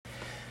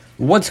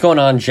What's going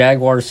on,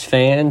 Jaguars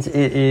fans?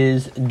 It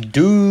is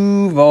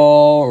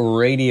Duval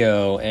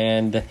Radio,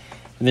 and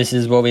this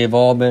is what we have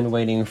all been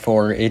waiting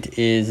for. It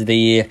is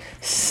the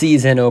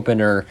season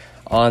opener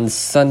on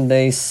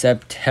Sunday,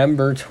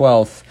 September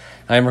 12th.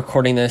 I'm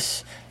recording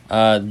this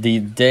the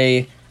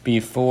day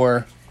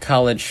before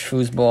college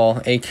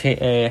foosball,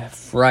 aka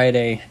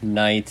Friday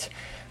night.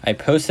 I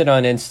posted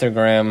on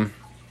Instagram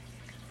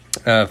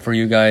for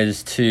you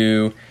guys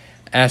to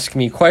ask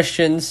me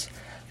questions.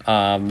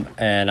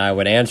 And I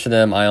would answer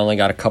them. I only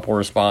got a couple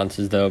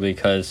responses, though,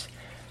 because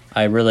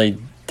I really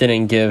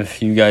didn't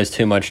give you guys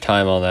too much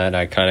time on that.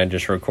 I kind of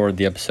just recorded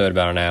the episode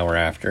about an hour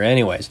after.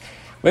 Anyways,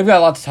 we've got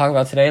a lot to talk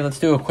about today. Let's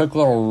do a quick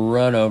little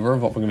run over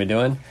of what we're going to be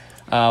doing.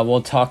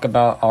 We'll talk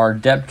about our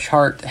depth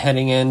chart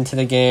heading into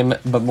the game,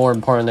 but more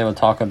importantly, we'll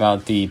talk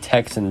about the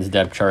Texans'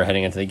 depth chart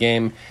heading into the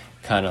game,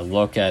 kind of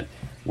look at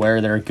where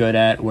they're good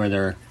at, where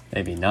they're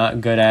maybe not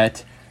good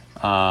at.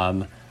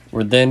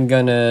 We're then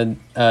going to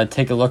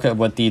take a look at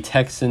what the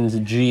Texans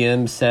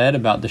GM said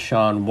about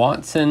Deshaun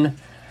Watson.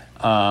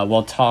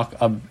 We'll talk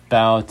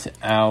about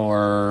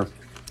our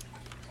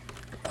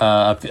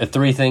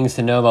three things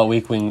to know about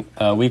week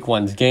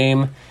one's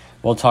game.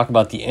 We'll talk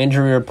about the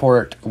injury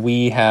report.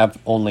 We have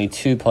only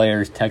 2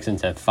 players.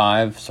 Texans have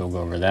 5, so we'll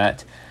go over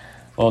that.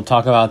 We'll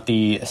talk about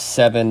the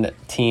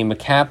 7-team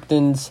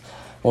captains.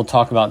 We'll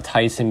talk about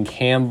Tyson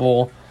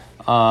Campbell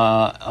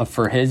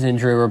for his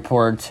injury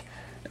report.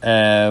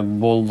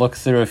 We'll look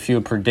through a few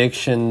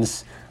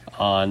predictions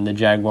on the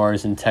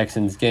Jaguars and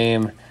Texans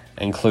game,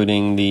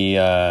 including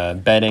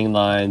the betting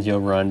lines, the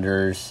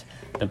over-unders,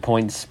 the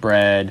point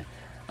spread.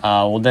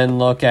 We'll then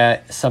look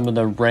at some of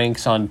the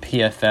ranks on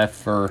PFF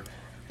for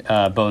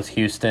both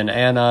Houston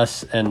and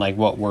us, and like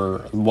what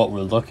we're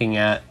looking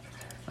at.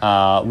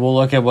 We'll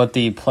look at what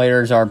the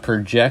players are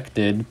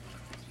projected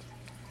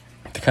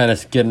to kind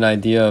of get an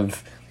idea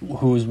of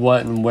who's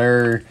what and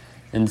where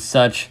and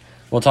such.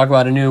 We'll talk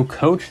about a new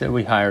coach that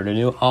we hired, a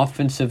new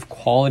offensive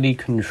quality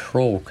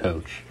control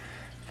coach,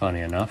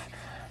 funny enough.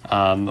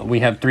 We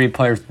have 3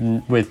 players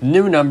with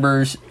new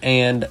numbers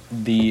and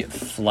the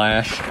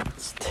Flash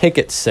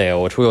ticket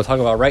sale, which we will talk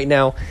about right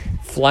now.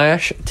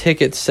 Flash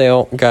ticket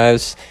sale,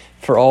 guys,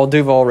 for all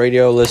Duval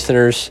Radio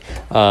listeners.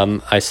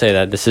 I say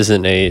that this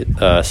isn't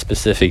a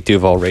specific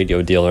Duval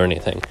Radio deal or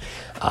anything,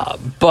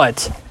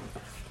 but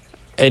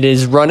it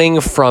is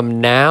running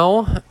from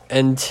now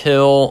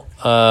until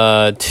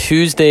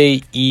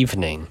Tuesday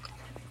evening.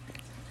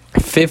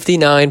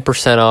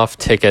 59% off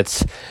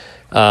tickets.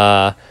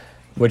 What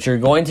you're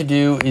going to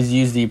do is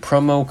use the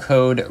promo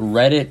code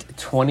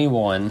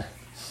Reddit21.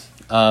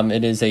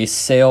 It is a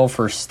sale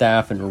for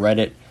staff and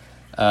Reddit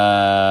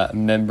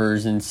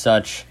members and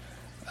such.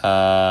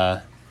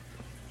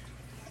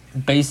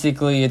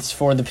 Basically, it's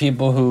for the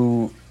people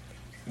who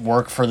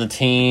work for the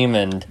team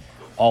and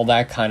all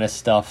that kind of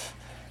stuff.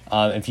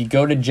 If you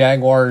go to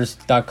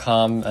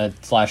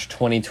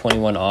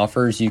jaguars.com/2021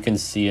 offers, you can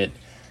see it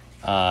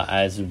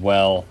as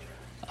well.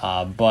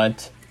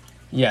 But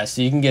yeah,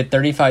 so you can get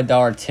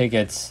 $35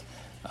 tickets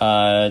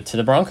to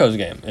the Broncos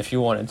game if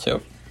you wanted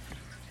to,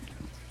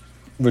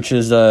 which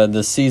is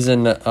the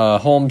season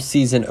home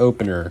season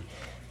opener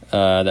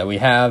that we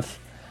have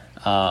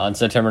on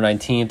September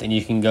 19th, and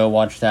you can go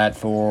watch that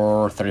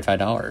for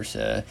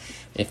 $35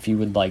 if you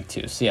would like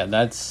to. So yeah,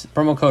 that's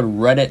promo code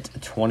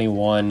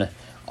Reddit21.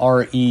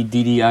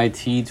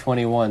 REDDIT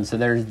 21. So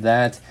there's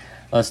that.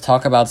 Let's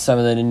talk about some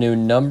of the new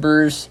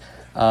numbers.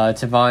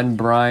 Taven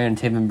Bryan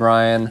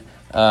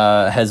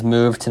has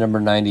moved to number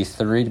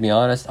 93. To be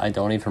honest, I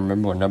don't even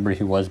remember what number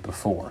he was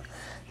before.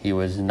 He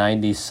was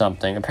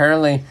 90-something.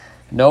 Apparently,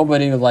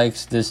 nobody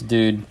likes this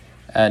dude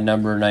at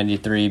number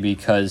 93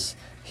 because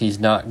he's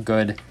not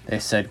good. They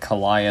said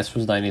Calais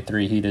was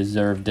 93. He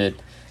deserved it.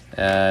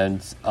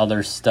 And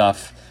other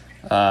stuff.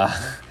 Yeah.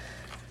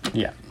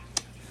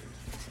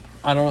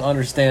 I don't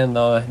understand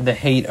the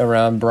hate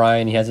around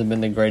Brian. He hasn't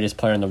been the greatest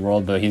player in the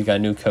world, but he's got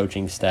new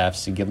coaching staff,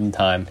 so give him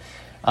time.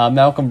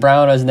 Malcolm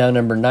Brown is now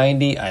number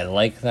 90. I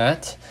like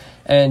that.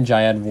 And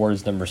Jayad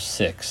Ward's number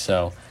 6.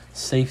 So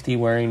safety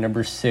wearing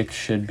number 6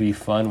 should be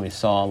fun. We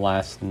saw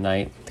last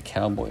night the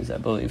Cowboys, I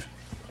believe.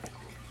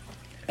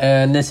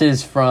 And this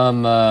is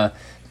from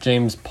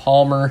James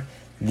Palmer.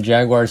 The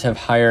Jaguars have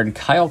hired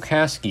Kyle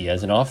Kasky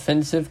as an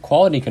offensive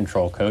quality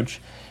control coach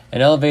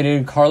and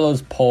elevated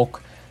Carlos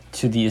Polk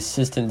to the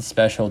assistant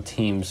special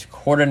teams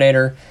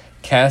coordinator.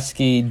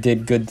 Kasky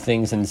did good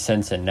things in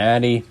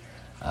Cincinnati.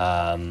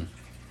 Kind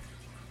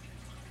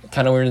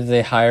of weird that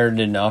they hired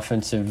an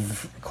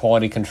offensive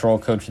quality control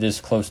coach this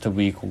close to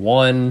week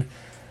 1.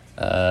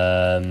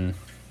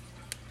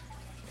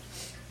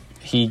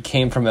 He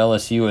came from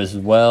LSU as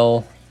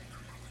well.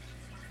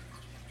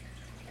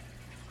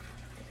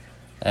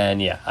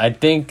 And yeah, I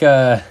think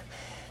I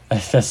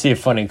see a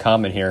funny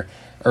comment here.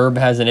 Herb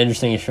has an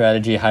interesting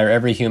strategy: hire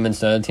every human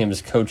so other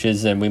teams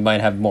coaches, and we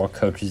might have more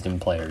coaches than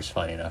players,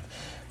 funny enough.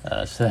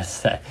 So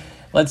that's that.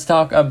 Let's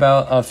talk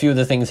about a few of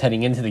the things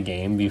heading into the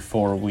game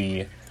before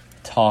we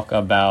talk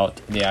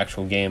about the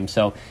actual game.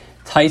 So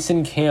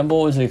Tyson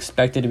Campbell is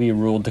expected to be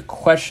ruled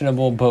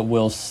questionable, but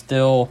will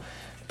still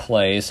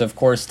play. So, of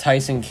course,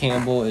 Tyson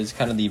Campbell is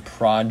kind of the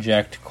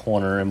project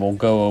corner, and we'll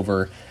go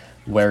over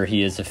where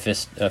he is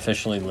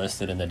officially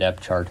listed in the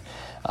depth chart.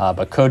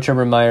 But Coach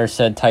Urban Meyer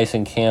said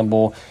Tyson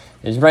Campbell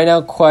is right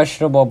now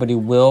questionable, but he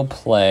will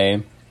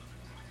play.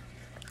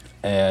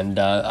 And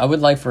I would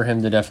like for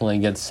him to definitely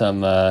get some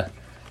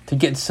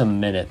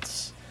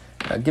minutes,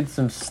 get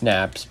some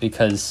snaps,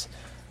 because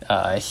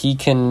he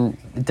can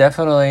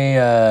definitely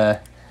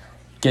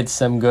get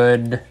some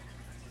good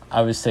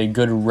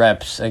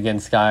reps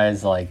against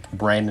guys like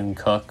Brandon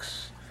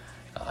Cooks,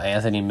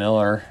 Anthony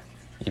Miller,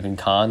 even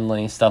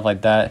Conley, stuff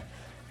like that.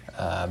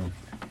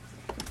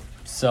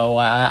 So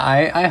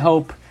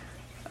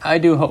I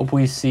do hope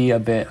we see a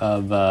bit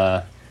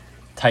of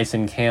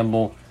Tyson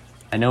Campbell.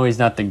 I know he's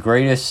not the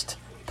greatest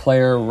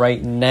player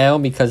right now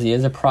because he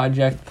is a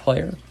project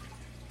player,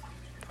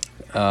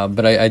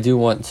 but I do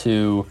want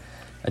to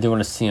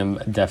see him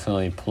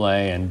definitely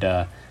play, and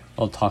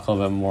I'll talk a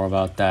little bit more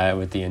about that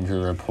with the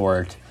injury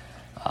report.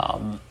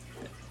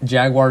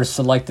 Jaguars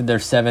selected their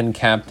 7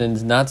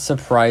 captains. Not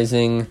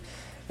surprising.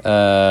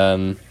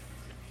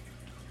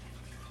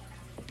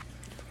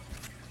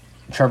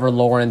 Trevor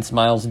Lawrence,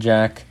 Miles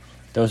Jack,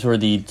 those were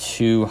the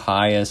 2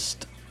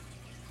 highest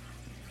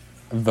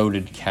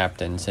voted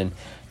captains, and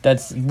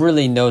that's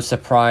really no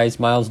surprise.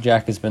 Miles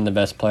Jack has been the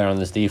best player on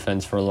this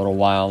defense for a little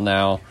while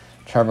now.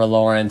 Trevor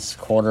Lawrence,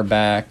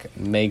 quarterback,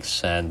 makes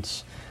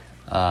sense.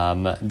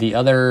 The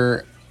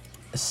other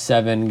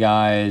 7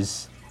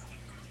 guys,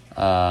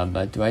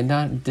 but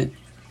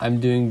I'm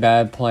doing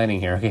bad planning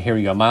here. Okay, here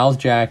we go. Miles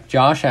Jack,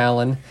 Josh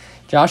Allen.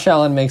 Josh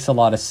Allen makes a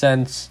lot of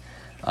sense.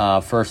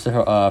 First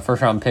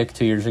round pick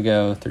 2 years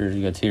ago,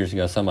 2 years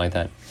ago, something like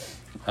that.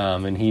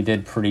 And he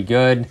did pretty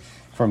good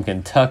from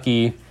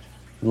Kentucky.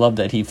 Love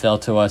that he fell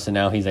to us, and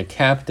now he's a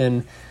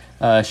captain.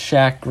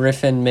 Shaq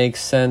Griffin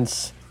makes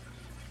sense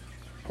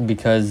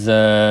because,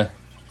 Shaq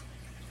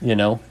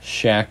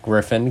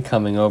Griffin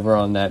coming over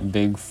on that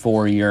big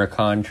 4-year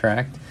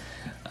contract.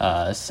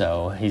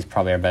 So he's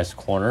probably our best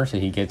corner, so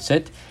he gets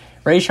it.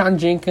 Rayshawn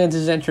Jenkins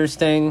is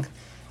interesting.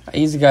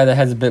 He's a guy that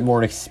has a bit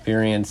more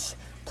experience,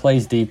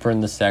 plays deeper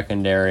in the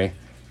secondary.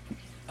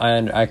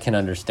 I can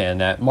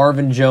understand that.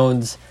 Marvin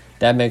Jones,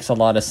 that makes a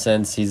lot of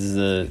sense. He's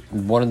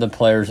one of the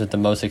players with the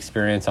most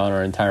experience on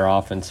our entire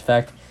offense. In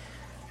fact,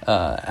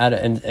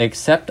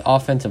 except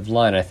offensive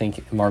line, I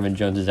think Marvin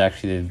Jones is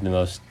actually the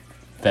most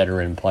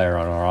veteran player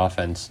on our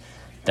offense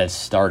that's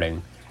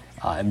starting.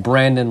 And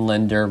Brandon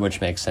Linder,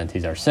 which makes sense,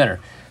 he's our center.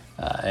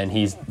 And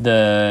he's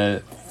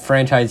the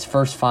franchise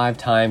first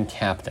 5-time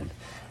captain.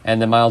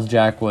 And then Miles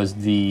Jack was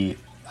the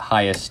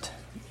highest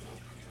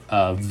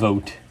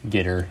vote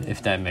getter,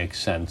 if that makes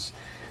sense.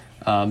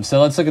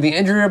 So let's look at the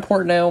injury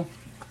report now.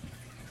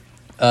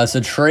 So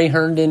Trey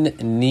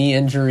Herndon, knee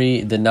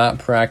injury, did not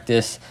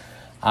practice.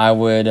 I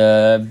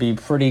would be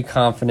pretty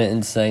confident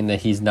in saying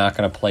that he's not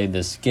going to play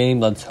this game.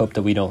 Let's hope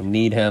that we don't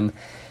need him.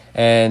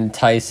 And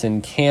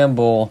Tyson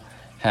Campbell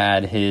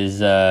had his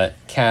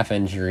calf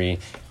injury,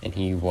 and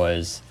he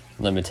was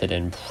limited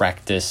in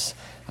practice.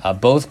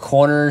 Both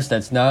corners,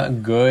 that's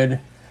not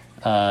good.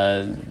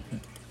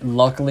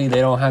 Luckily,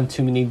 they don't have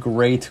too many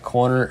great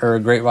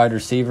wide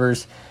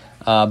receivers.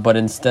 But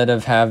instead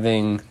of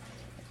having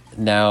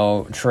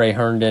now Trey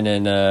Herndon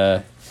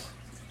and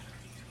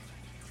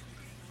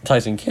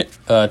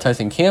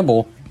Tyson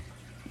Campbell,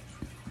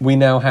 we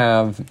now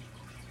have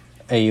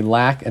a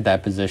lack at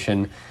that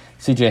position.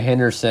 C.J.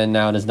 Henderson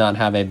now does not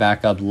have a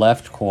backup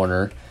left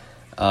corner.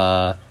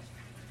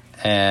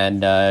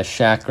 And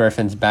Shaq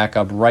Griffin's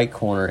backup right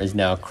corner is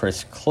now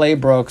Chris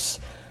Claybrooks.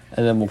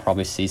 And then we'll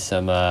probably see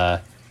some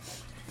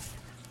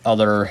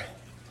other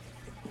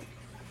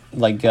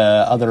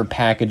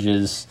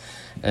packages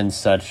and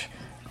such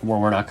where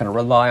we're not going to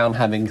rely on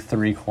having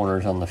 3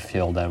 corners on the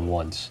field at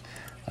once.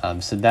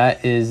 So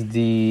that is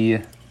the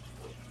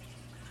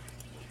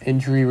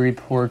injury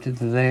report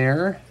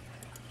there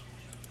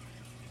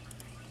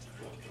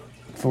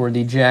for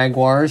the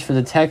Jaguars. For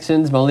the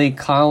Texans, Malik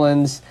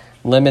Collins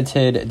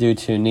limited due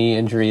to knee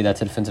injury.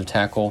 That's a defensive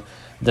tackle.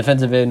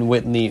 Defensive end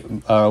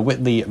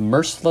Whitley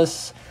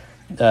Merciless.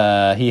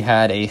 He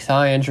had a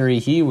thigh injury.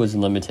 He was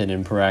limited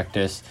in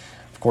practice.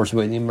 Of course,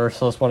 Whitney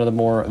Merciless, one of the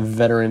more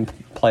veteran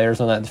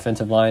players on that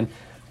defensive line.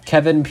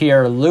 Kevin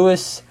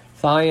Pierre-Louis,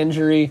 thigh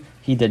injury.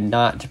 He did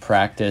not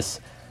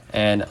practice.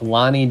 And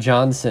Lonnie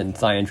Johnson,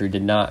 thigh injury,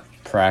 did not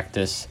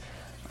practice.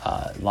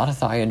 A lot of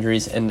thigh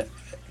injuries, and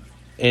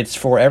it's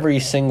for every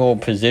single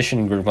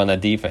position group on that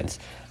defense.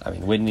 I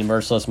mean, Whitney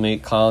Merciless,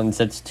 Malik Collins,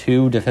 that's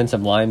 2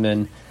 defensive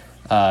linemen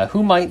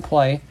who might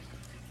play.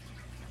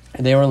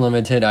 They were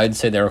limited. I'd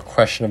say they were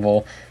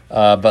questionable.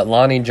 But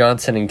Lonnie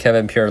Johnson and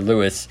Kevin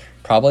Pierre-Louis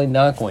probably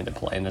not going to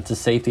play, and that's a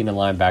safety and a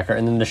linebacker.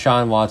 And then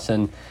Deshaun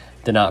Watson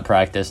did not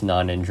practice,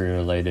 non-injury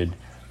related.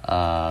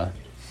 And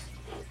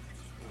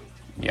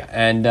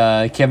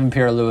Kevin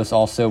Pierre-Louis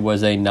also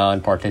was a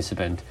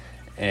non-participant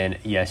in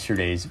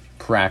yesterday's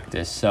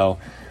practice. So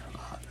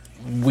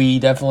we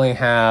definitely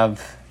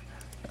have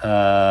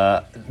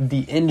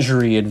the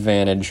injury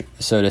advantage,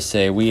 so to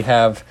say. We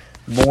have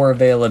more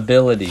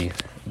availability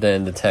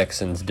than the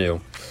Texans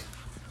do.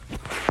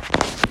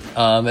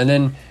 And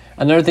then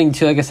another thing,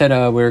 too, like I said,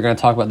 we were going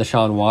to talk about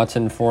Deshaun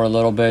Watson for a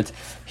little bit.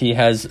 He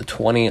has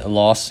 20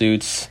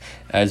 lawsuits,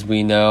 as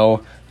we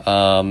know.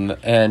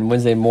 And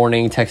Wednesday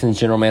morning, Texans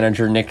general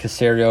manager Nick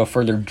Caserio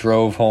further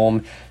drove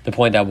home the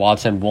point that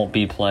Watson won't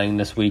be playing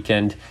this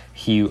weekend.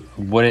 He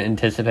wouldn't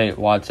anticipate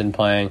Watson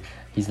playing.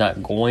 He's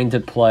not going to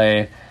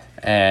play,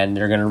 and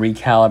they're going to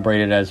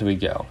recalibrate it as we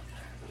go.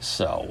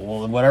 So,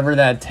 whatever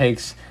that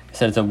takes, he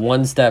said it's a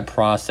one-step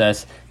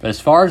process. But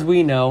as far as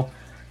we know,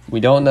 we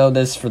don't know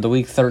this for the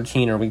week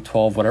 13 or week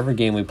 12, whatever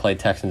game we play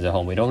Texans at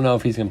home. We don't know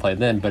if he's going to play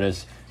then, but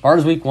as far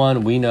as week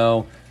 1, we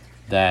know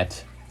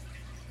that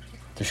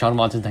Deshaun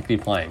Watson's not going to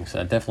be playing, so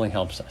that definitely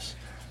helps us.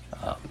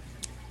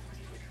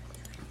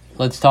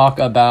 Let's talk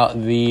about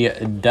the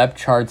depth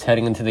charts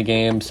heading into the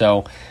game.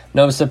 So,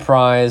 no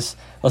surprise.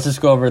 Let's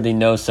just go over the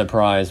no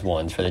surprise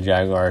ones for the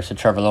Jaguars. So,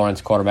 Trevor Lawrence,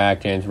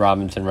 quarterback, James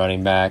Robinson,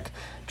 running back,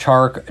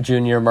 Chark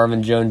Jr.,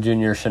 Marvin Jones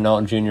Jr.,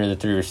 Shenault Jr., the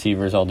 3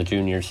 receivers, all the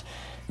juniors.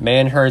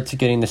 Manhurts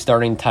getting the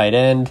starting tight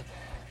end.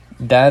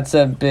 That's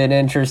a bit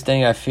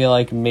interesting. I feel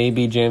like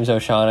maybe James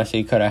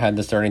O'Shaughnessy could have had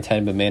the starting tight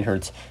end, but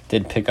Manhurts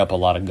did pick up a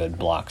lot of good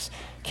blocks.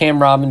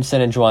 Cam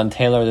Robinson and Juwan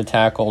Taylor, the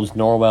tackles.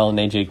 Norwell and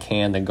A.J.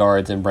 Cann, the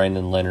guards, and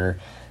Brandon Linder,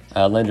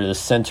 the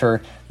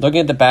center. Looking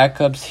at the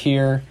backups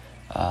here,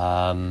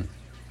 Tyler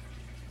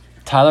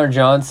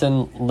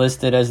Johnson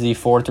listed as the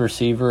 4th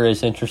receiver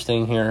is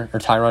interesting here, or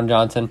Tyron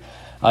Johnson.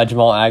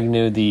 Jamal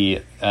Agnew,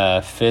 the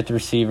 5th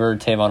receiver.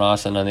 Tavon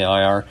Austin on the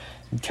IR.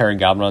 Terry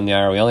Godwin on the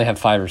IR. We only have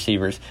 5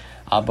 receivers.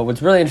 But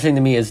what's really interesting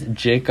to me is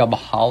Jacob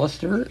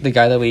Hollister, the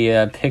guy that we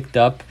picked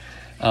up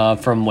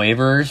from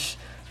waivers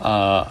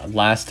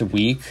last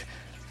week.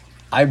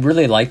 I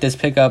really like this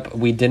pickup.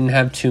 We didn't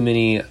have too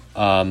many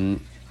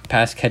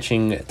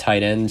pass-catching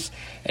tight ends,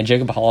 and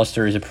Jacob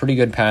Hollister is a pretty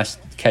good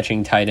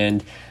pass-catching tight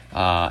end.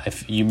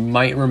 If you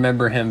might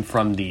remember him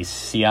from the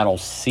Seattle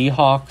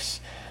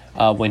Seahawks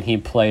when he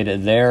played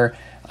there.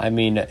 I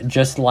mean,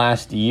 just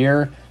last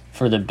year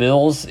for the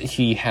Bills,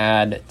 he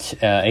had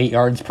 8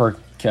 yards per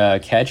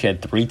catch. He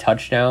had 3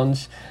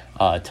 touchdowns,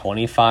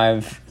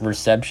 25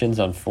 receptions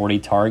on 40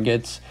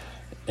 targets.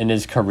 In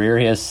his career,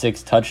 he has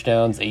 6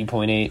 touchdowns,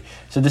 8.8.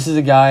 So this is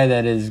a guy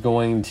that is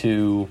going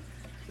to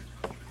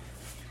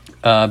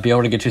be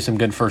able to get you some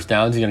good first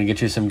downs. He's going to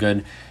get you some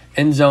good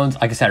end zones.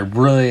 Like I said, I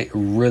really,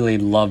 really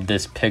love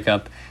this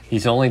pickup.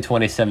 He's only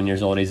 27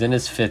 years old. He's in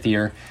his 5th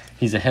year.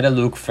 He's ahead of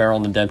Luke Farrell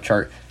on the depth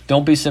chart.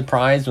 Don't be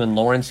surprised when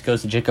Lawrence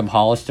goes to Jacob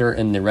Hollister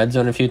in the red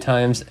zone a few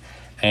times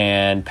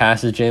and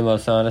passes James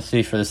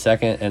O'Shaughnessy for the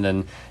second, and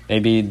then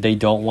maybe they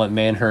don't want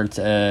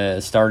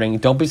Manhurts starting.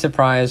 Don't be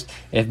surprised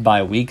if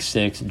by week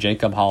 6,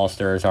 Jacob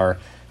Hollister is our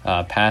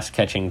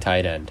pass-catching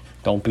tight end.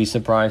 Don't be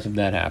surprised if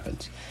that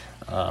happens.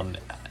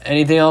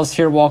 Anything else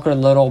here? Walker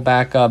Little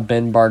back up,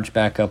 Ben Barch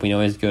back up. We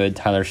know he's good.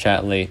 Tyler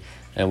Shatley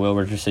and Will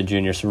Richardson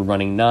Jr. So we're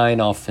running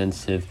 9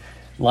 offensive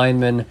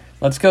linemen.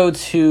 Let's go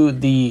to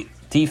the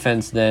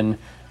defense then.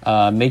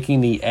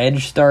 Making the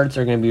edge starts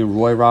are going to be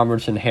Roy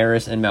Robertson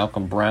Harris and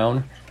Malcolm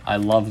Brown. I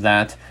love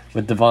that.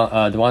 With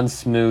Devon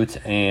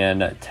Smoot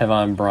and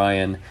Tevon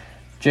Bryan,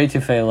 Jay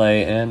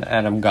Tufele, and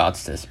Adam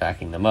Gotsis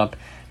backing them up.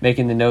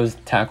 Making the nose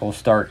tackle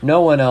start.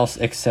 No one else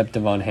except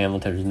Devon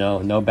Hamilton.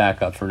 There's no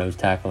backup for nose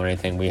tackle or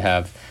anything. We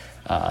have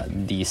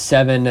the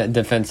 7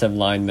 defensive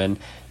linemen.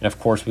 And, of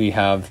course, we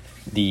have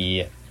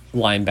the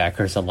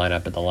linebackers that line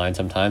up at the line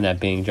sometime, that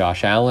being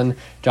Josh Allen.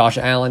 Josh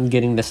Allen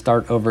getting the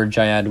start over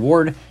Jayad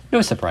Ward.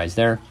 No surprise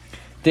there.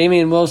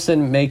 Damian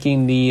Wilson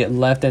making the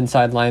left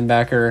inside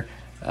linebacker,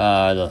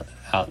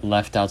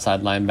 left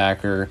outside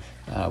linebacker,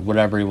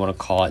 whatever you want to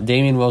call it.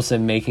 Damian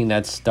Wilson making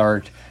that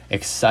start.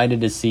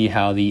 Excited to see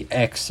how the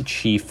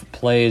ex-Chief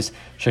plays.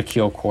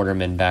 Shaquille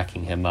Quarterman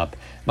backing him up.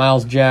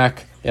 Miles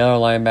Jack, the other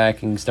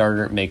linebacking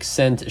starter, makes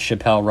sense.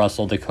 Chappelle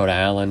Russell, Dakota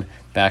Allen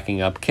backing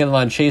up.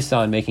 K'Lavon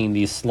Chaisson making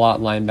the slot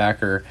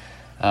linebacker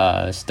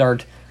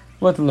start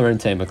with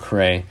Lorente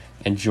McCray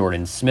and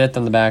Jordan Smith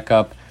on the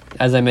backup.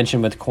 As I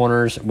mentioned with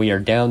corners, we are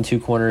down 2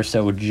 corners,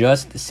 so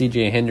just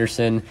C.J.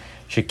 Henderson,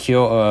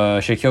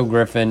 Shaquille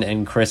Griffin,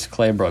 and Chris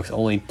Claybrooks.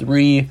 Only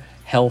 3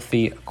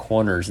 healthy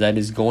corners. That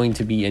is going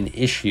to be an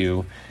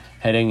issue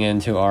heading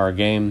into our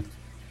game.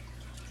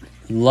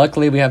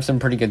 Luckily, we have some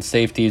pretty good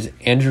safeties.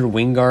 Andrew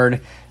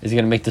Wingard is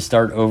going to make the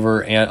start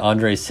over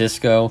Andre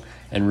Sisco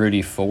and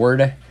Rudy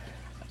Ford.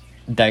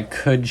 That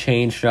could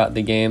change throughout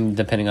the game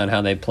depending on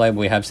how they play. But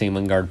we have seen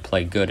Wingard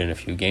play good in a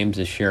few games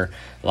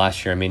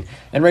last year. And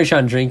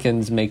Rayshon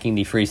Jenkins making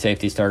the free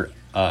safety start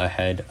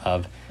ahead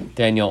of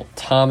Daniel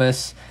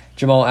Thomas.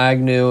 Jamal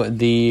Agnew,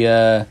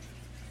 the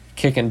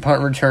kick and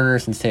punt returner,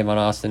 since Tavon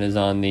Austin is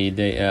on the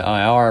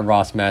IR.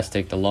 Ross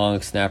Mastick, the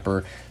long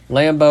snapper.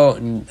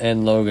 Lambo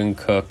and Logan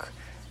Cook,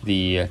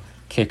 the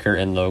kicker,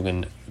 and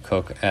Logan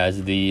Cook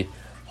as the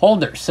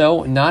holder.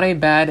 So not a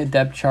bad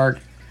depth chart.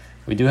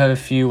 We do have a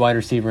few wide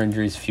receiver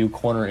injuries, few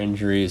corner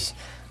injuries,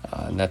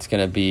 and that's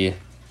going to be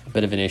a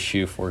bit of an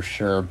issue for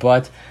sure.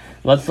 But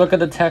Let's look at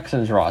the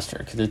Texans roster,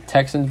 because the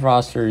Texans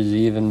roster is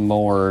even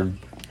more.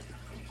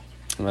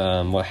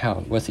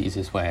 What's the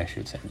easiest way I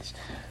should say this?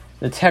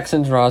 The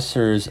Texans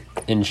roster is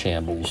in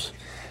shambles.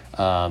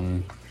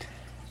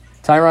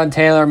 Tyrod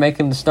Taylor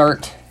making the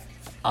start.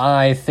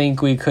 I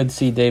think we could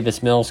see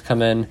Davis Mills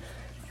come in.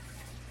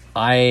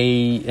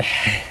 I'm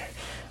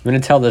going to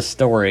tell this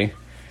story.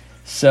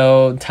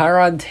 So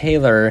Tyrod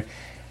Taylor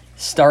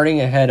starting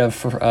ahead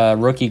of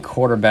rookie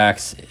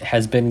quarterbacks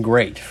has been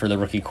great for the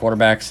rookie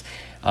quarterbacks.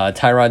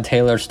 Tyrod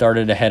Taylor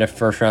started ahead of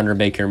first-rounder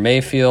Baker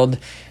Mayfield.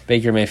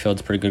 Baker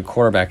Mayfield's a pretty good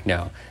quarterback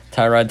now.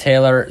 Tyrod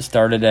Taylor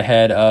started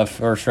ahead of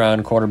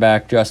first-round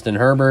quarterback Justin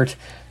Herbert.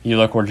 You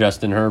look where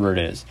Justin Herbert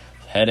is.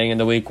 Heading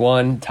into week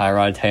 1,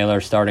 Tyrod Taylor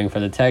starting for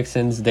the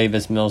Texans.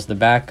 Davis Mills the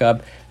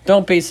backup.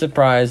 Don't be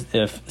surprised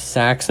if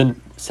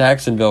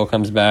Saxonville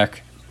comes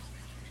back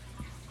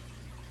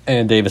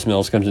and Davis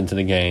Mills comes into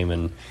the game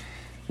and,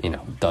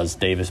 does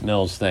Davis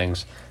Mills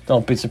things.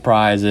 Don't be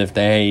surprised if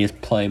they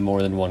play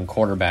more than one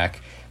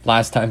quarterback.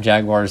 Last time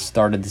Jaguars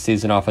started the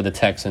season off with the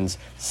Texans,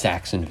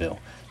 Saxonville.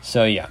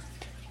 So, yeah,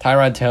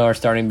 Tyrod Taylor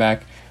starting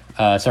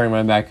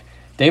running back.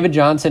 David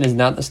Johnson is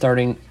not the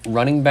starting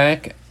running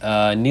back.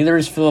 Neither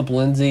is Phillip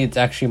Lindsay. It's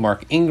actually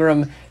Mark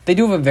Ingram. They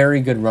do have a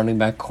very good running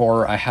back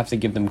core. I have to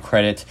give them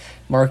credit.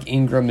 Mark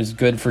Ingram is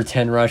good for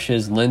 10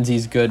 rushes.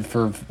 Lindsay's good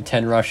for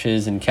 10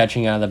 rushes and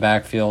catching out of the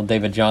backfield.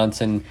 David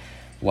Johnson,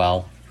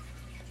 well,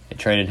 they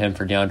traded him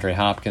for DeAndre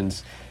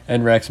Hopkins.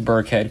 And Rex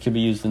Burkhead could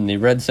be used in the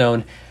red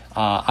zone.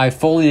 I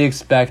fully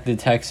expect the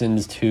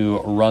Texans to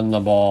run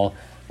the ball,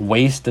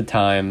 waste the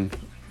time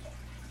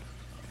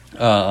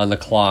on the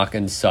clock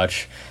and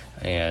such.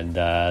 And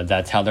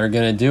that's how they're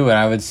going to do it.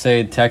 I would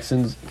say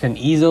Texans can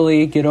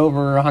easily get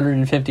over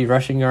 150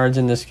 rushing yards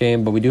in this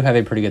game, but we do have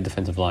a pretty good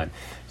defensive line,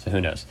 so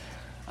who knows.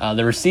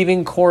 The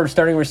receiving core,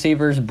 starting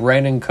receivers,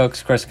 Brandon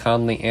Cooks, Chris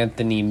Conley,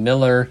 Anthony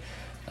Miller.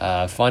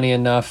 Funny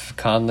enough,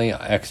 Conley,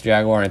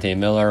 ex-Jaguar, Anthony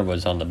Miller,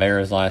 was on the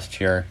Bears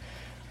last year.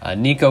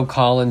 Nico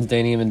Collins,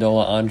 Danny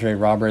Amendola, Andre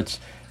Roberts.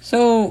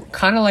 So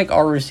kind of like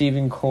our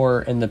receiving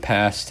core in the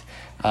past.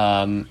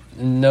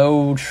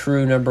 No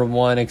true number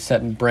one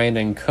except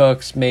Brandon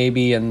Cooks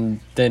maybe, and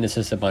then it's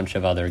just a bunch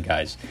of other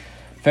guys.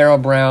 Farrell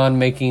Brown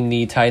making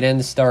the tight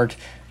end start.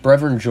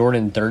 Brevin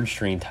Jordan, third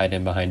string tight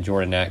end behind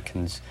Jordan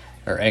Atkins,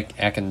 or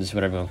Atkins,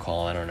 whatever you want to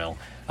call it, I don't know.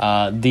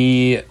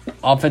 The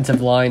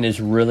offensive line is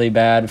really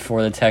bad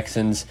for the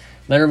Texans.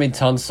 Laramie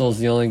Tunsil is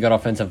the only good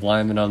offensive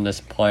lineman on this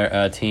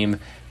team.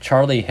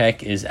 Charlie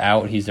Heck is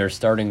out. He's their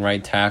starting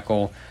right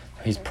tackle.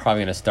 He's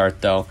probably going to start,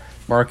 though.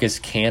 Marcus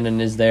Cannon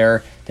is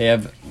there. They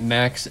have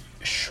Max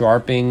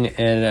Sharping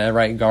at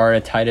right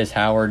guard, Titus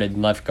Howard at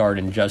left guard,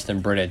 and Justin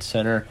Britt at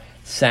center.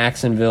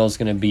 Saxonville is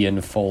going to be in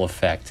full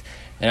effect.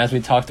 And as we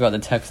talked about the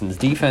Texans'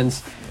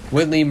 defense,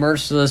 Whitley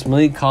Merciless,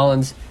 Malik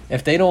Collins,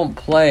 if they don't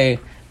play,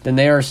 then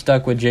they are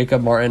stuck with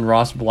Jacob Martin,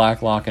 Ross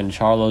Blacklock, and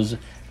Carlos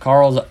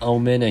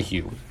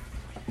Omenahue.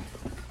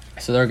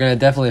 So they're going to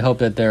definitely hope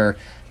that their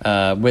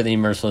Whitley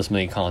Merciless,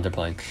 Malik Collins are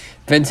playing.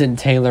 Vincent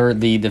Taylor,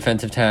 the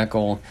defensive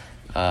tackle.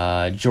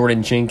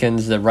 Jordan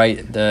Jenkins,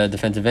 the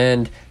defensive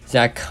end.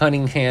 Zach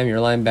Cunningham, your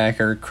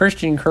linebacker.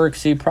 Christian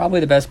Kirksey, probably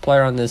the best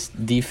player on this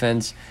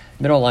defense.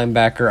 Middle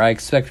linebacker. I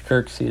expect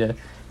Kirksey to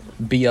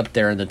be up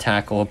there in the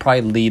tackle. He'll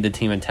probably lead the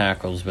team in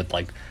tackles with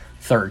like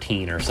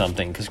 13 or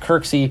something. Because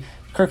Kirksey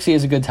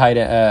is a good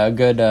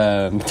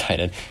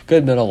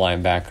good middle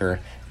linebacker.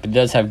 But he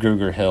does have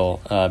Gruger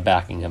Hill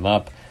backing him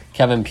up.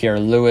 Kevin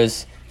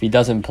Pierre-Louis, if he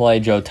doesn't play,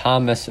 Joe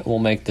Thomas will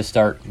make the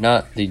start.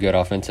 Not the good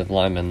offensive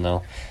lineman,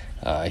 though.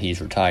 He's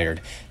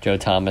retired. Joe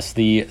Thomas,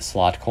 the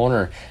slot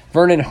corner.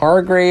 Vernon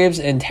Hargraves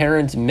and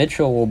Terrence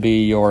Mitchell will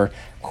be your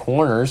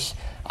corners.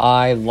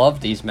 I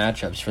love these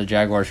matchups for the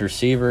Jaguars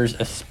receivers,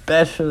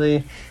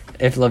 especially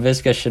if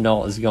Laviska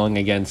Shenault is going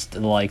against the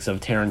likes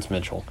of Terrence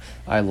Mitchell.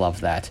 I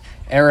love that.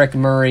 Eric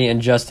Murray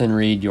and Justin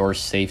Reed, your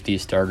safety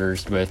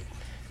starters, with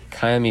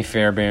Ka'imi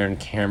Fairbairn,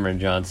 Cameron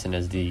Johnson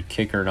as the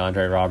kicker, and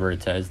Andre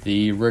Roberts as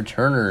the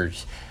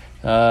returners.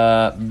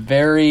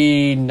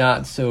 Very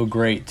not so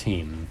great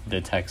team the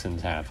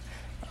Texans have.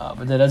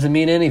 But that doesn't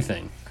mean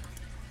anything,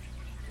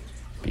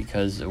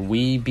 because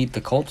we beat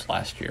the Colts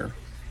last year.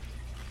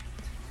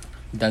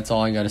 That's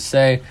all I got to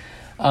say.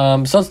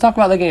 So let's talk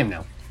about the game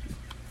now.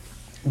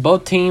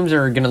 Both teams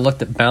are going to look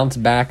to bounce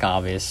back,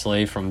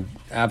 obviously, from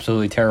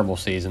absolutely terrible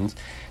seasons.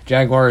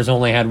 Jaguars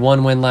only had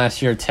 1 win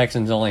last year.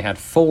 Texans only had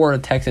 4.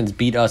 Texans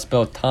beat us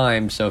both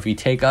times. So if you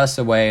take us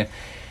away,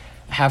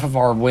 half of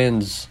our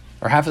wins,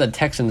 or half of the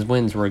Texans'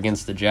 wins, were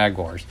against the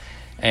Jaguars.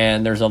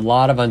 And there's a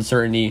lot of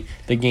uncertainty.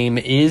 The game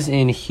is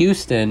in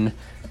Houston,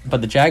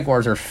 but the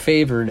Jaguars are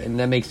favored, and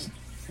that makes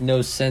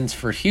no sense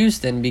for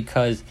Houston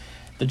because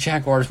the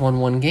Jaguars won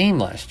 1 game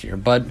last year.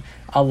 But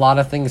a lot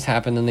of things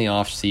happened in the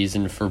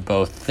offseason for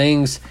both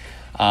things.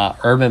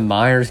 Urban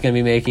Meyer is going to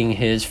be making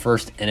his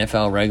first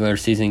NFL regular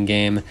season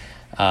game,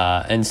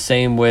 and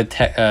same with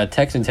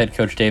Texans head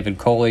coach David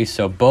Culley.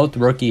 So both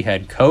rookie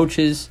head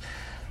coaches,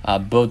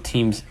 both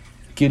teams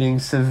getting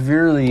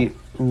severely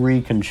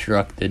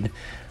reconstructed.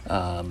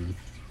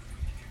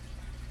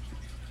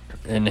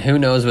 And who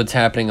knows what's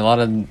happening. A lot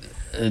of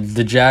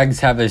the Jags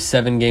have a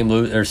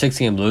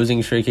 6-game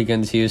losing streak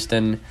against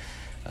Houston.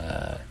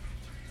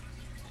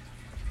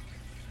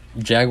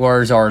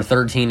 Jaguars are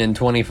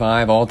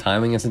 13-25 all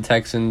time against the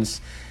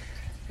Texans.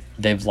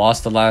 They've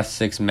lost the last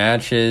 6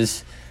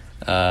 matches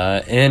in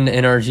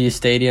NRG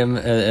Stadium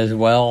as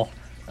well.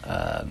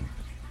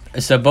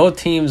 So both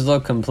teams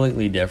look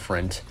completely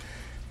different.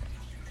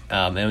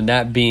 And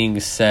that being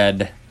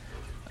said,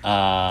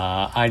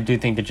 I do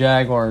think the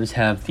Jaguars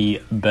have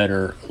the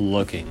better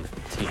looking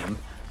team,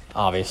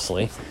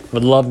 obviously.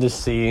 Would love to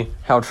see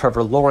how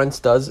Trevor Lawrence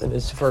does in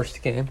his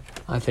first game.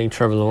 I think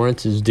Trevor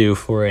Lawrence is due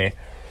for a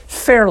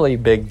fairly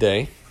big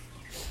day.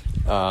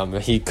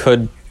 He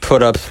could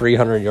put up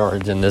 300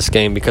 yards in this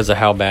game because of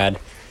how bad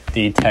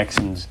the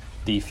Texans'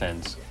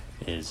 defense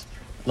is.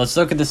 Let's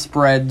look at the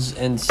spreads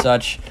and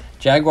such.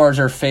 Jaguars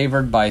are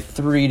favored by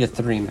 3 to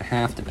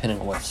 3.5, depending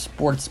on what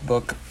sports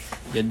book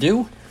you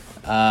do.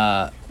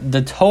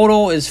 The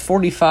total is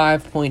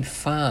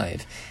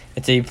 45.5.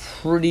 It's a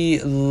pretty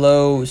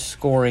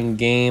low-scoring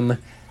game.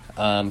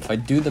 If I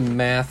do the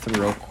math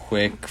real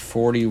quick,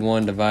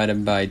 41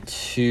 divided by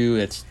 2,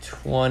 it's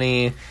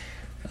 20.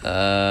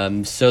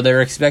 So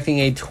they're expecting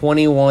a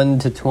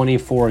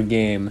 21-24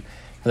 game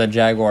for the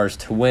Jaguars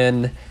to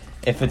win.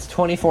 If it's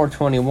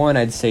 24-21,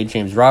 I'd say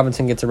James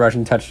Robinson gets a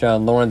rushing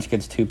touchdown. Lawrence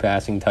gets 2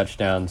 passing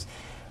touchdowns.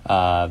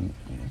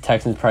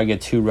 Texans probably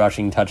get 2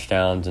 rushing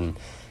touchdowns and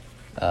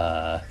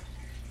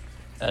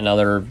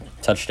another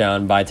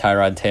touchdown by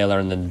Tyrod Taylor,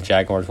 and then the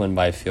Jaguars win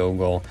by a field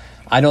goal.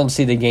 I don't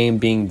see the game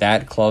being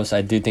that close.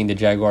 I do think the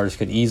Jaguars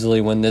could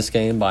easily win this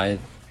game by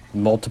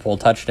multiple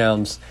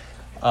touchdowns.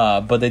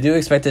 But they do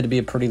expect it to be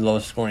a pretty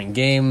low-scoring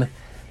game,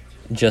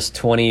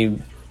 just low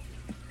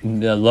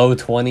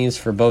 20s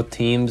for both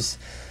teams.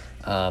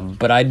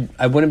 But I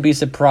wouldn't be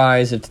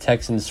surprised if the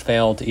Texans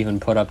fail to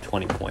even put up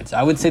 20 points.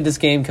 I would say this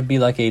game could be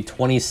like a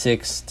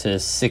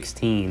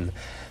 26-16,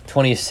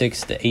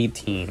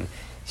 26-18,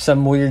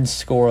 some weird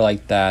score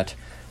like that.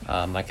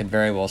 I could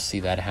very well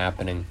see that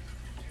happening.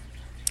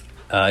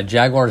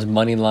 Jaguars'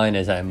 money line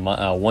is at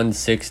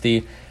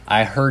 160.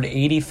 I heard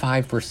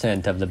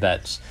 85% of the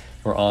bets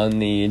were on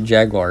the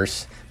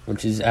Jaguars,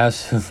 which is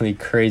absolutely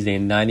crazy,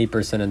 and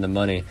 90% of the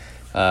money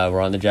were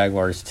on the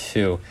Jaguars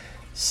too.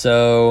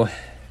 So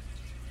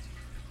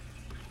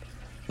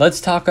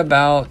let's talk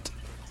about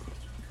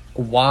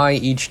why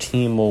each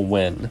team will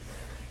win.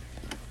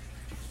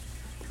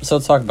 So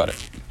let's talk about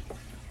it.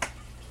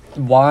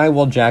 Why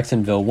will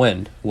Jacksonville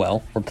win?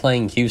 Well, we're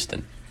playing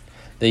Houston.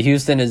 The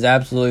Houston is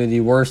absolutely the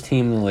worst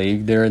team in the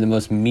league. They're the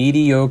most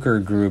mediocre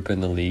group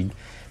in the league.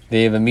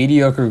 They have a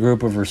mediocre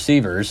group of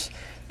receivers.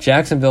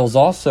 Jacksonville's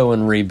also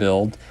in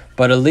rebuild,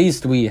 but at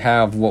least we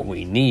have what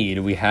we need.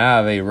 We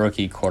have a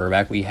rookie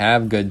quarterback. We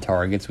have good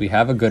targets. We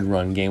have a good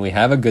run game. We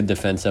have a good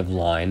defensive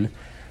line.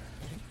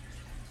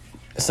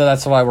 So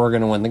that's why we're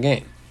going to win the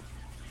game.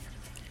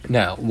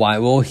 Now, why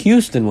will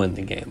Houston win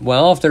the game?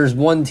 Well, if there's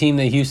one team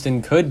that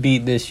Houston could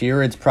beat this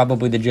year, it's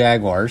probably the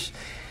Jaguars.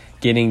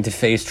 Getting to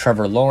face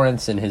Trevor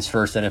Lawrence in his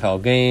first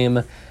NFL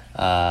game.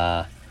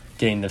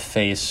 Getting to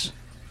face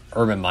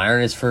Urban Meyer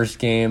in his first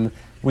game.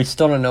 We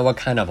still don't know what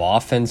kind of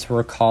offense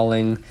we're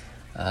calling.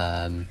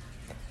 Rookie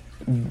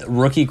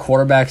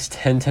quarterbacks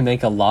tend to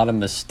make a lot of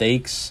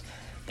mistakes.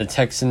 The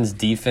Texans'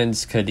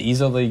 defense could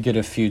easily get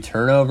a few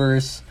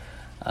turnovers.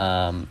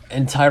 And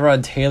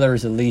Tyrod Taylor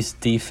is at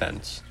least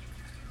defense.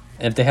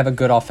 If they have a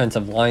good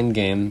offensive line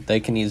game,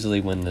 they can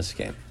easily win this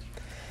game.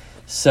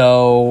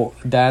 So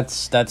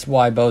that's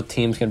why both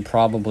teams can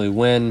probably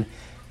win.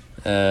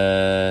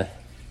 My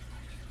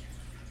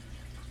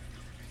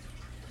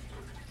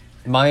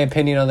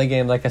opinion on the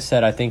game, like I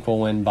said, I think we'll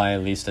win by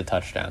at least a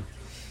touchdown.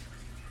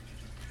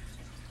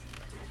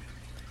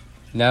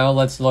 Now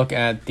let's look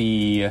at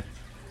the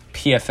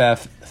PFF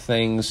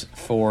things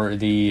for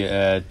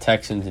the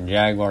Texans and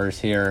Jaguars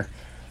here.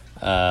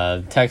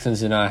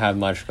 Texans do not have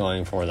much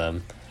going for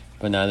them,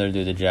 but neither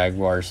do the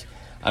Jaguars.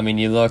 I mean,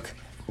 you look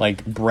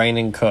like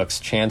Brandon Cooks,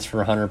 chance for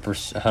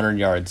 100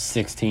 yards,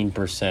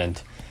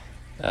 16%.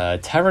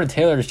 Tyrod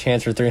Taylor's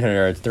chance for 300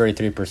 yards,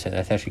 33%.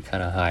 That's actually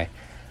kind of high.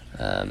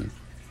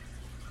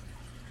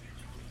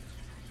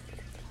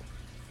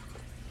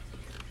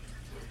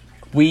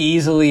 We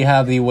easily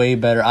have the way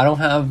better. I don't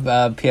have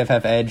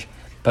PFF Edge,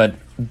 but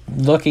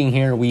looking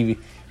here, we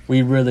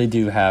really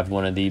do have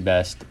one of the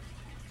best,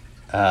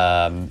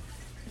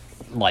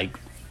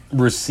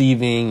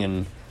 receiving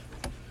and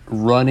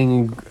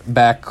running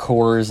back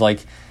cores.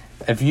 Like,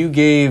 if you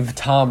gave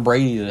Tom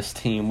Brady this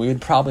team, we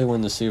would probably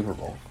win the Super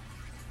Bowl.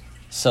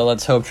 So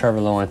let's hope Trevor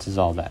Lawrence is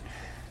all that.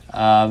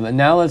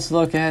 Now let's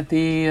look at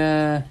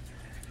the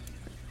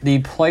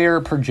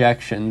player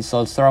projections. So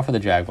let's start off with the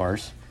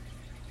Jaguars.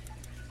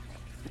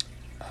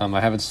 I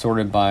have it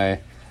sorted by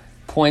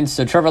points.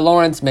 So Trevor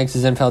Lawrence makes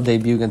his NFL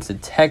debut against the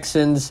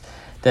Texans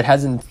that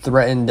hasn't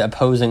threatened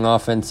opposing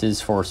offenses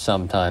for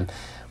some time.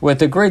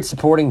 With a great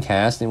supporting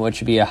cast in what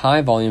should be a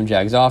high-volume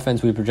Jags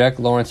offense, we project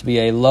Lawrence to be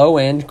a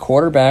low-end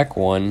quarterback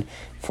one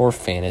for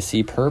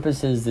fantasy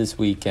purposes this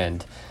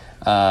weekend.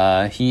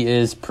 He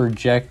is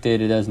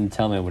projected. It doesn't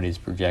tell me what he's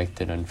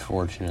projected,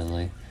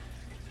 unfortunately.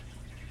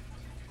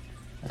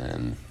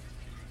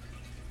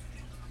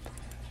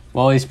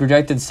 Well, he's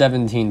projected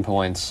 17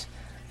 points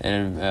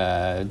and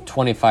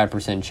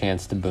 25%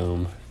 chance to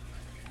boom.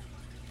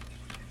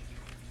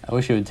 I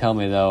wish it would tell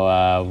me,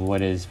 though,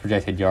 what his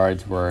projected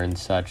yards were and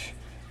such.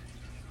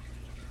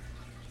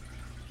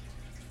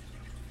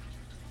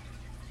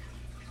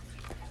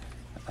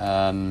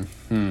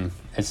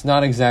 It's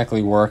not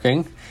exactly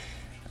working.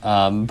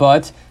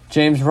 But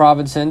James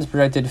Robinson's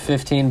projected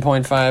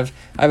 15.5.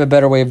 I have a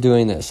better way of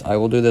doing this. I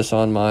will do this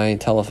on my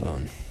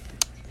telephone,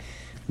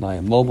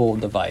 my mobile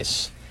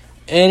device.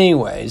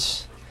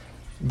 Anyways,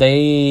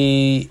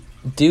 they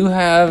do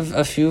have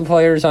a few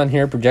players on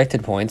here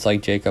projected points,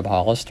 like Jacob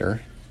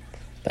Hollister.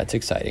 That's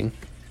exciting.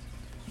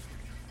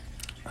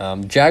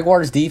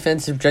 Jaguars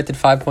defense is projected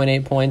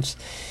 5.8 points.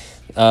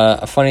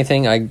 A funny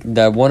thing,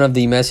 one of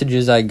the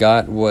messages I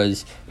got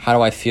was, how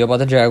do I feel about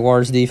the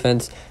Jaguars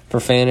defense for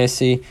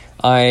fantasy?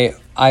 I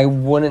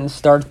wouldn't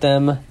start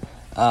them,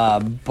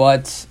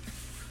 but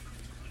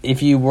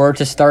if you were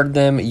to start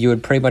them, you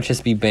would pretty much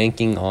just be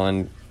banking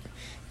on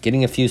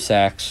getting a few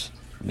sacks,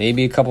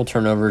 maybe a couple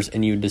turnovers,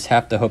 and you just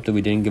have to hope that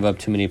we didn't give up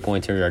too many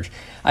points or yards.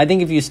 I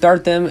think if you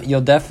start them,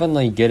 you'll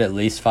definitely get at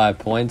least 5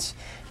 points,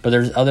 but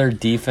there's other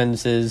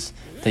defenses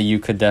that you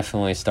could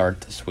definitely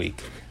start this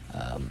week.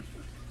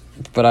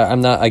 But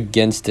I'm not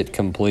against it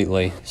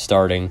completely,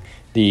 starting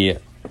the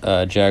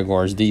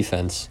Jaguars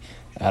defense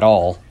at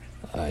all.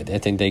 I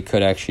think they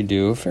could actually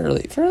do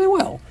fairly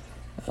well.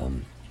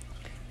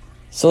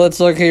 So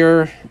let's look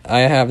here. I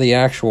have the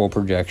actual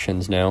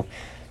projections now.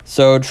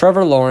 So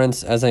Trevor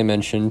Lawrence, as I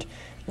mentioned,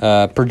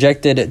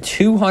 projected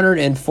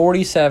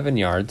 247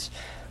 yards,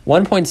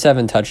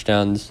 1.7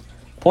 touchdowns,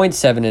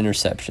 0.7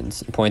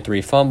 interceptions,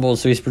 0.3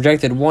 fumbles. So he's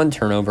projected 1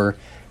 turnover,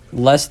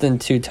 less than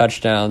 2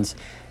 touchdowns,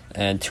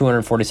 and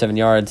 247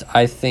 yards.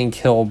 I think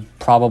he'll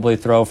probably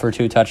throw for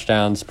 2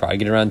 touchdowns, probably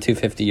get around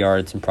 250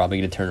 yards, and probably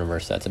get a turnover,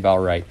 so that's about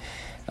right.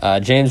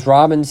 James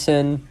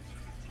Robinson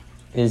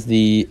is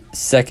the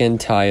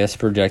second highest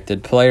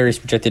projected player. He's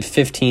projected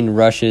 15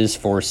 rushes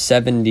for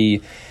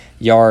 70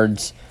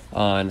 yards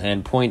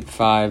and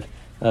 0.5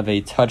 of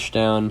a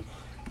touchdown.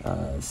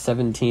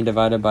 70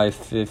 divided by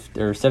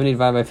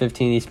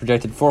 15, he's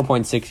projected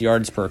 4.6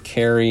 yards per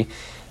carry.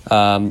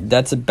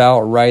 That's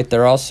about right.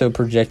 They're also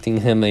projecting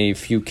him a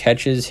few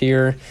catches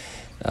here,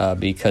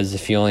 because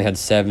if he only had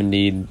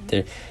 70,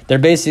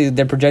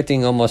 they're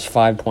projecting almost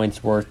 5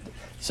 points worth.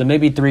 So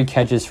maybe 3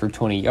 catches for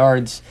 20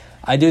 yards.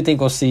 I do think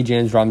we'll see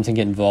James Robinson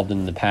get involved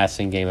in the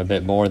passing game a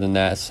bit more than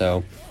that.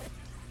 So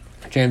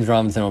James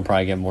Robinson will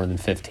probably get more than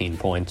 15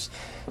 points.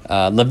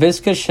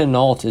 Laviska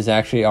Shenault is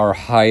actually our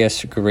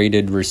highest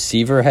graded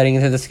receiver heading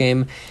into this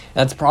game.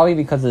 That's probably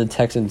because of the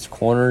Texans'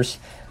 corners.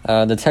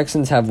 The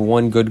Texans have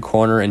one good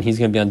corner, and he's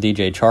going to be on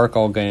DJ Chark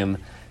all game.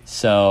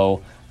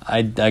 So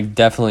I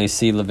definitely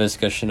see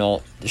Laviska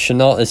Shenault.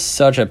 Shenault is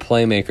such a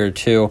playmaker,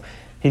 too.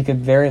 He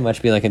could very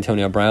much be like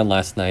Antonio Brown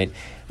last night,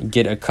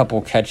 get a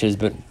couple catches,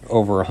 but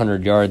over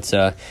 100 yards.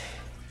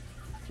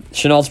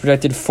 Shenault's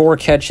projected 4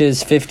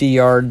 catches, 50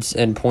 yards,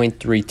 and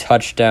 0.3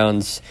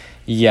 touchdowns.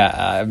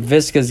 Yeah,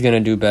 Viska's going to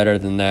do better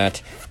than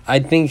that. I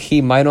think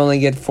he might only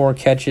get 4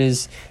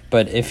 catches,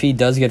 but if he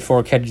does get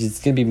 4 catches,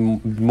 it's going to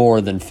be more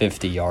than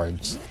 50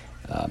 yards,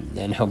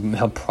 and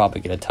he'll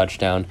probably get a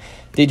touchdown.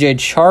 DJ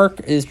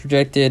Chark is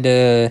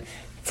projected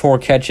 4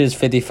 catches,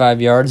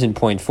 55 yards, and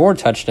 0.4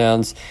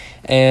 touchdowns,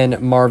 and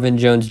Marvin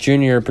Jones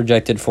Jr.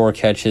 projected 4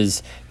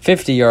 catches,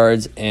 50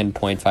 yards, and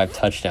 0.5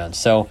 touchdowns.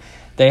 So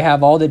they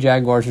have all the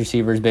Jaguars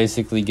receivers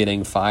basically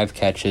getting 5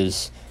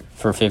 catches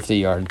for 50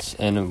 yards,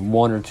 and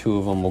 1 or 2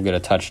 of them will get a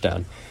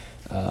touchdown.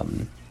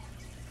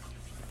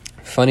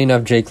 Funny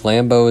enough, Jake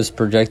Lambo is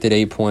projected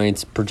 8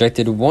 points,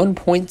 projected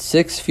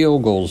 1.6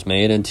 field goals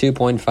made, and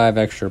 2.5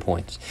 extra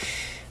points.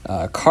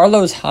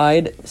 Carlos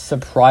Hyde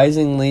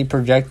surprisingly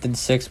projected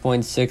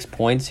 6.6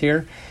 points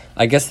here.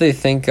 I guess they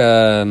think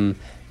we're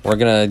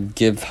going to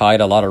give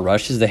Hyde a lot of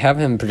rushes. They have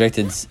him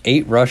projected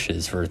 8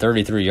 rushes for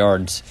 33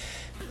 yards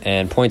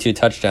and 0.2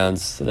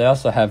 touchdowns. So they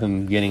also have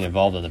him getting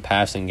involved in the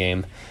passing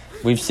game.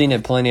 We've seen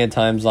it plenty of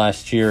times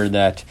last year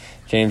that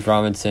James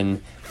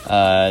Robinson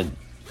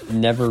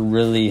never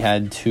really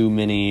had too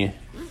many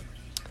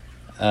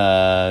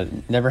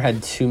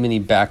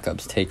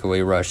backups take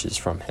away rushes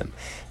from him.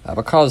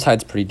 But Carlos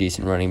Hyde's a pretty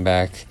decent running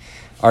back.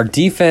 Our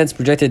defense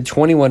projected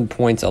 21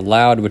 points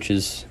allowed, which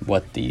is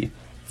what the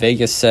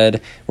Vegas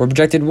said. We're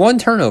projected 1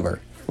 turnover,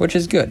 which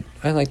is good.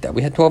 I like that.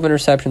 We had 12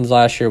 interceptions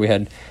last year. We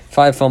had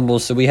 5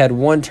 fumbles, so we had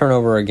 1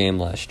 turnover a game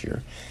last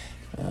year.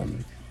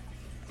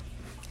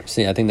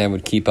 I think that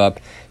would keep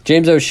up.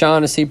 James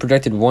O'Shaughnessy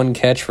projected 1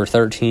 catch for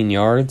 13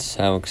 yards.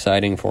 How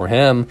exciting for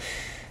him.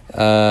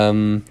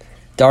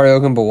 Dario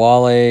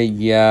Ogunbowale,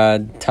 yeah.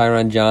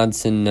 Tyron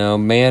Johnson, no.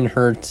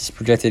 Manhurts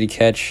projected a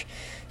catch,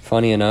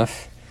 funny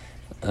enough.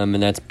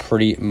 And that's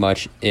pretty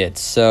much it.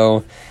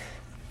 So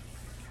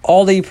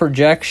all the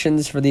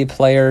projections for the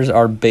players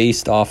are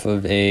based off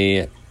of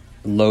a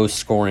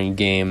low-scoring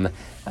game.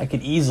 I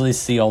could easily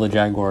see all the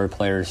Jaguar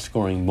players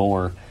scoring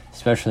more,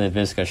 especially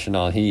Laviska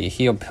Shenault.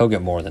 He'll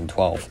get more than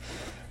 12.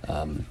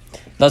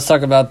 Let's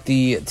talk about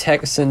the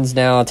Texans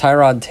now.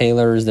 Tyrod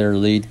Taylor is their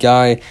lead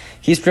guy.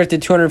 He's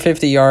projected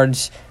 250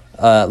 yards,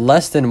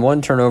 less than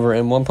 1 turnover,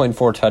 and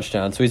 1.4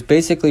 touchdowns. So he's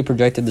basically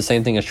projected the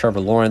same thing as Trevor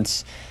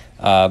Lawrence,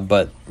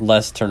 but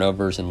less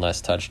turnovers and less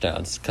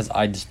touchdowns, because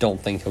I just don't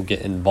think he'll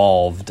get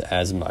involved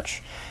as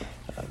much.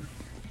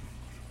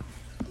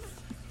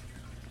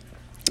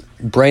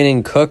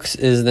 Brandon Cooks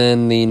is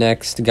then the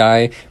next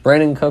guy.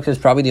 Brandon Cooks is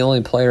probably the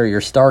only player you're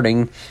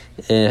starting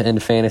in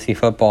fantasy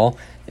football.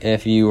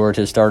 If you were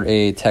to start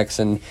a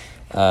Texan,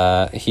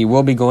 he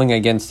will be going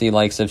against the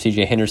likes of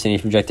C.J. Henderson.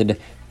 He's projected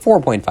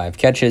 4.5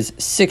 catches,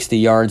 60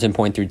 yards, and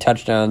 0.3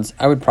 touchdowns.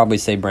 I would probably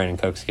say Brandon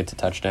Cooks gets a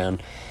touchdown.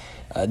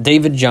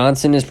 David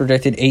Johnson is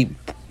projected 8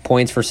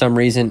 points for some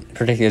reason,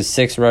 projected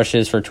 6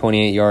 rushes for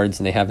 28 yards,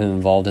 and they have him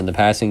involved in the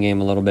passing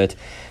game a little bit.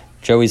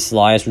 Joey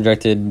Sly is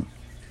projected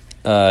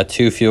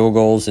 2 field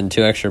goals and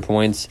 2 extra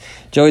points.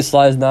 Joey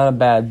Sly is not a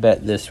bad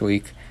bet this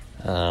week.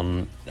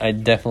 I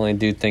definitely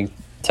do think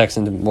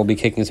Texans will be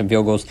kicking some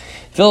field goals.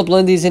 Philip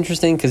Lindsay's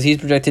interesting because he's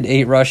projected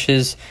 8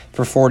 rushes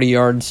for 40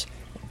 yards,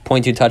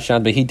 0.2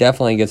 touchdowns, but he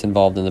definitely gets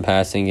involved in the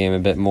passing game a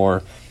bit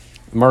more.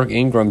 Mark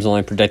Ingram's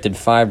only projected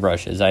 5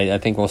 rushes. I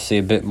think we'll see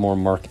a bit more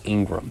Mark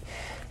Ingram.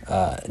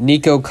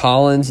 Nico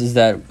Collins is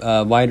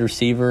that wide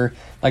receiver.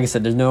 Like I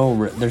said, there's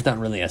not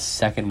really a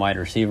second wide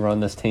receiver on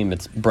this team.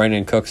 It's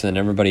Brandon Cooks and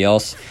everybody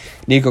else.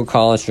 Nico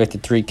Collins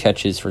projected 3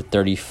 catches for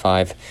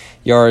 35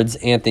 yards.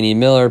 Anthony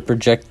Miller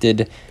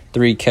projected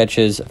 3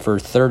 catches for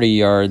 30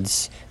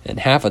 yards and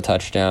half a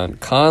touchdown.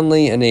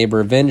 Conley and a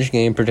revenge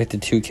game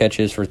projected 2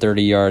 catches for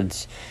 30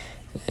 yards.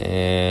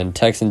 And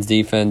Texans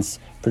defense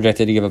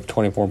projected to give up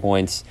 24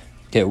 points,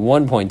 get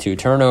 1.2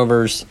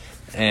 turnovers,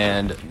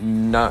 and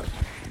not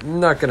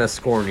going to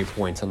score any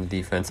points on the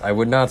defense. I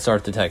would not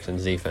start the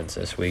Texans defense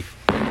this week.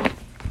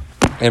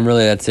 And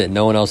really that's it.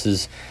 No one else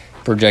is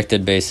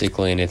projected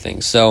basically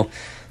anything. So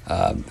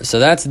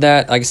that's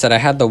that. Like I said, I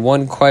had the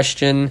one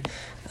question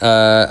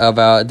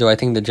about do I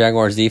think the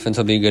Jaguars defense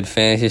will be a good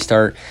fantasy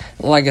start.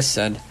 Like I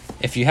said,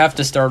 if you have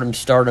to start them,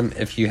 start them.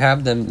 If you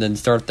have them, then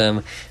start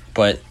them.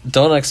 But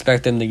don't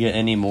expect them to get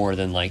any more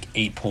than like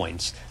 8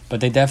 points.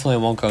 But they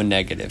definitely won't go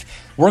negative.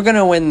 We're going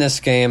to win this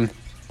game.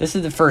 This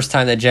is the first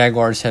time that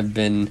Jaguars have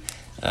been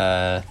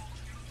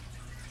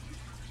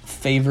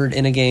favored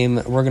in a game.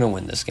 We're going to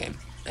win this game.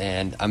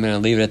 And I'm going to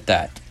leave it at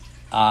that.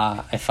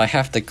 If I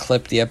have to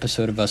clip the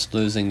episode of us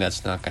losing,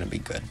 that's not going to be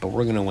good. But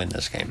we're going to win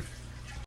this game.